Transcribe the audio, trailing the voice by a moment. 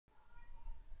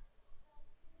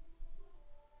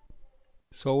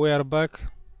So we are back.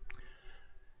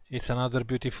 It's another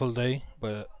beautiful day,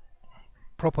 but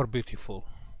proper beautiful.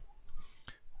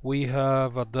 We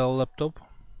have a Dell laptop,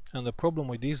 and the problem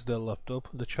with this Dell laptop,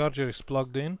 the charger is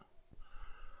plugged in,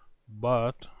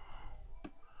 but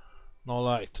no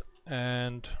light,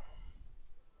 and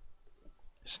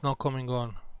it's not coming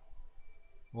on.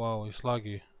 Wow, it's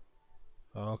laggy.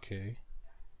 Okay.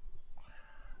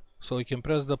 So you can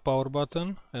press the power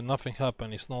button and nothing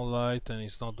happens. It's no light and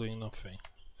it's not doing nothing.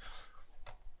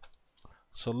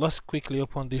 So let's quickly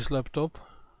open this laptop.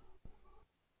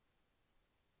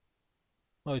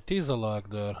 Oh, it is a lag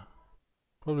there.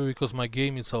 Probably because my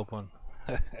game is open.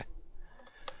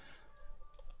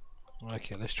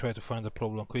 Okay, let's try to find the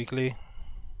problem quickly.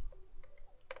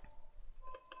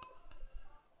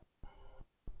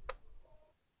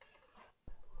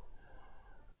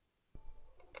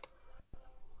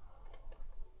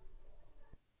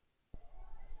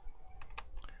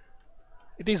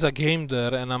 It is a game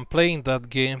there, and I'm playing that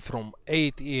game from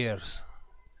 8 years.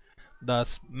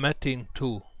 That's Metin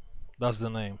 2. That's the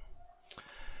name.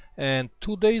 And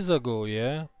 2 days ago,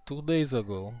 yeah, 2 days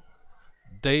ago,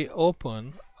 they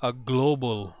opened a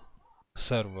global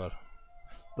server.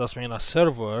 That means a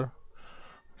server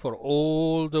for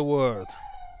all the world.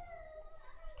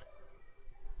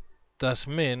 That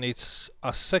means it's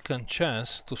a second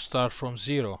chance to start from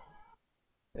zero.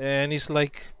 And it's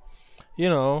like,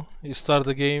 you start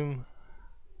the game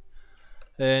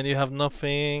and you have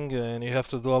nothing and you have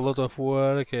to do a lot of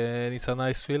work and it's a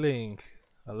nice feeling.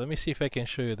 Let me see if I can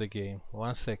show you the game.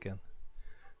 1 second.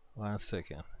 1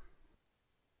 second.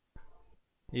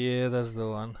 Yeah, that's the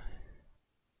one.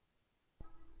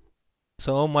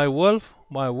 So my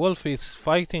wolf is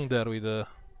fighting there with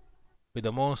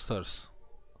the monsters.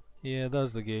 Yeah,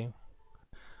 that's the game.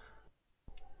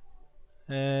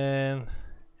 And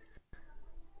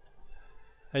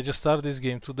I just started this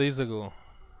game 2 days ago.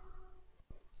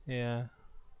 Yeah.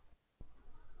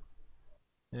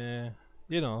 Yeah.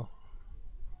 You know.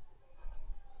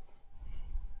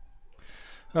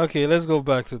 Okay, let's go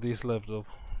back to this laptop.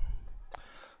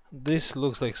 This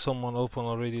looks like someone opened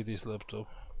already this laptop.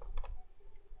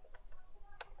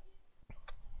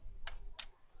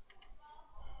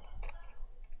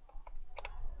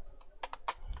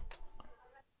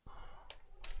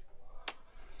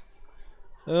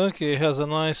 Okay, it has a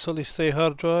nice solid state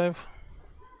hard drive.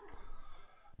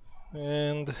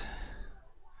 And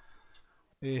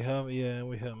we have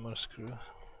more screw.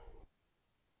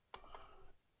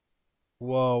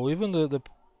 Wow, even the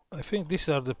I think these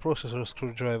are the processor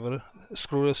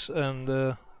screws,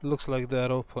 and looks like they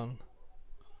are open.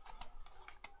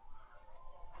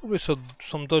 Probably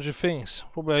some dodgy things.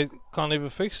 Probably I can't even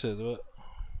fix it, but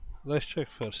let's check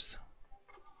first.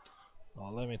 Oh,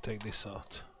 let me take this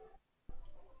out.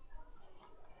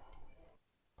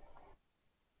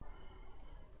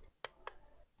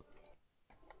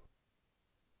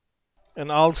 And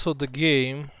also the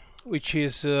game, which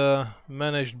is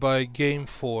managed by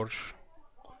GameForge.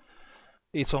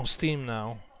 It's on Steam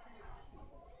now.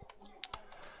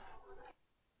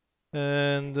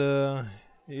 And yeah,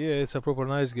 it's a proper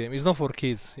nice game. It's not for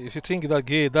kids. If you think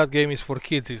that game is for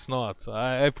kids, it's not.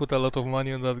 I put a lot of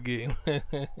money on that game.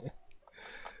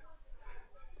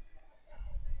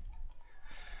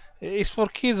 It's for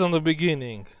kids on the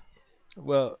beginning.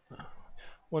 Well,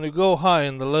 when you go high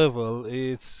in the level,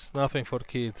 it's nothing for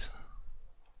kids.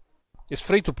 It's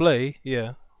free to play,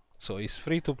 yeah. So it's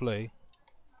free to play.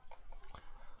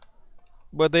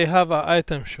 But they have an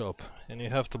item shop, and you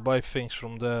have to buy things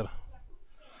from there.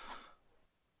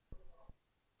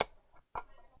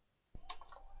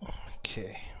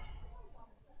 Okay.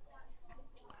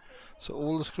 So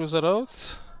all the screws are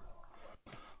out.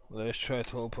 Let's try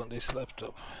to open this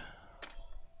laptop.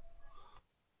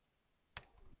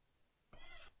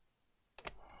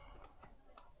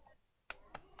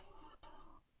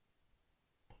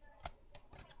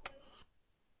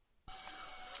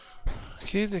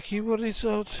 Okay, the keyboard is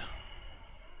out.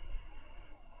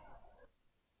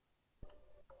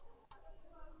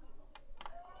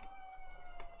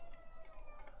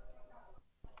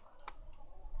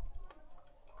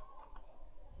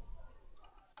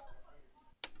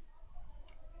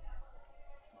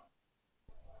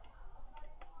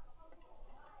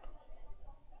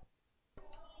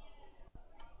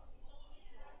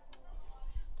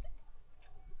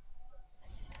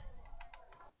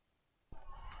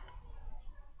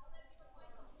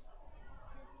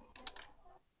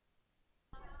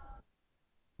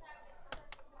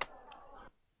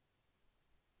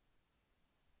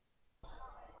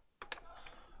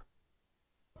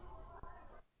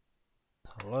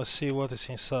 Let's see what is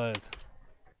inside.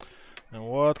 And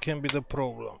what can be the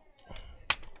problem?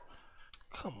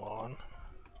 Come on.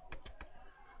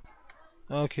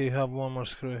 Okay, have one more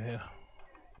screw here.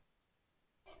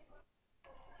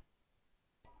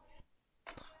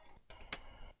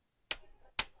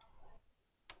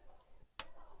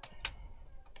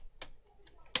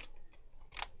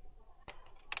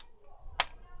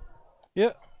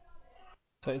 Yeah,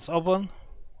 so it's open.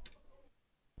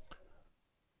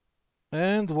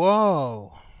 And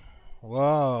wow,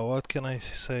 what can I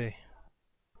say?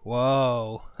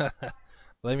 Wow.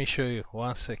 Let me show you.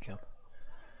 1 second.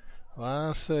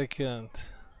 1 second.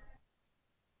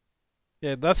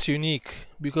 Yeah, that's unique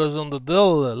because on the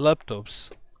Dell laptops,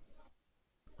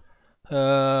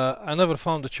 I never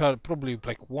found a charge. Probably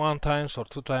like 1 time or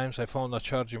 2 times I found a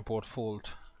charging port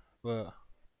fault. But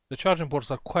the charging ports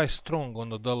are quite strong on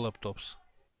the Dell laptops.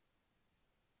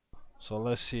 So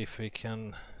let's see if we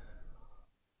can.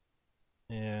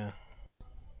 Yeah.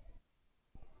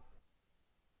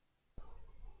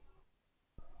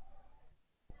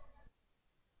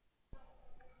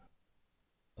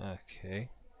 Okay.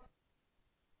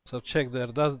 So check there.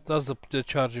 That's the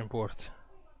charging port.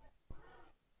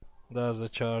 That's the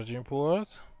charging port.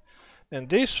 And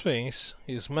this thing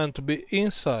is meant to be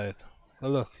inside.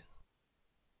 Look.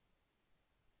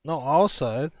 No,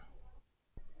 outside.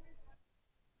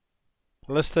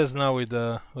 Let's test now with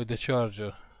the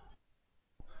charger.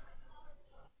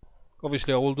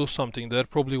 Obviously I will do something there,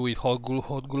 probably with hot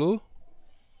glue.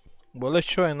 But let's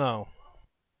try now.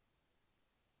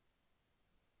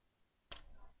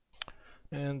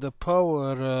 And the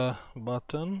power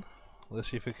button. Let's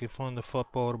see if I can find the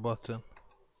power button.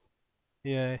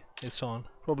 Yeah, it's on.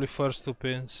 Probably first 2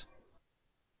 pins.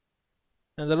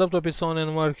 And the laptop is on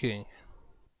and working.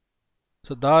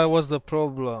 So that was the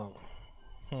problem.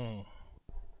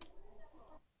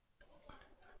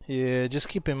 Yeah, just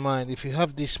keep in mind, if you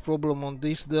have this problem on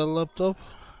this Dell laptop,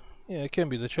 yeah, it can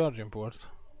be the charging port.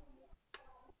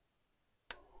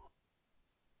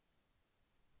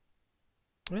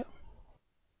 Yeah.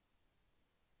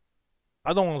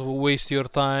 I don't want to waste your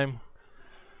time.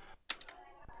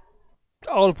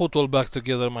 I'll put all back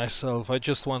together myself. I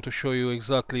just want to show you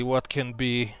exactly what can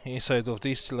be inside of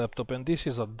this laptop. And this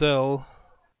is a Dell.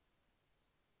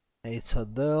 It's a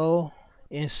Dell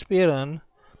Inspiron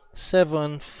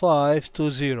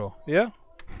 7520. Yeah?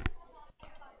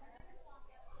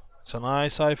 It's a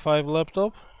nice i5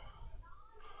 laptop.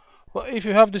 But if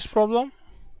you have this problem,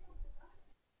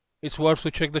 it's worth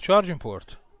to check the charging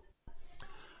port.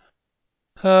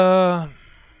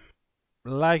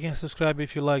 Like and subscribe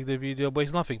if you like the video, but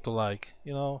it's nothing to like,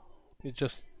 you know. It's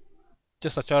just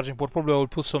a charging port. Probably I will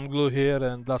put some glue here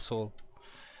and that's all.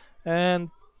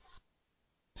 And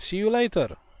see you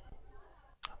later.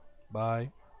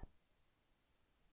 Bye.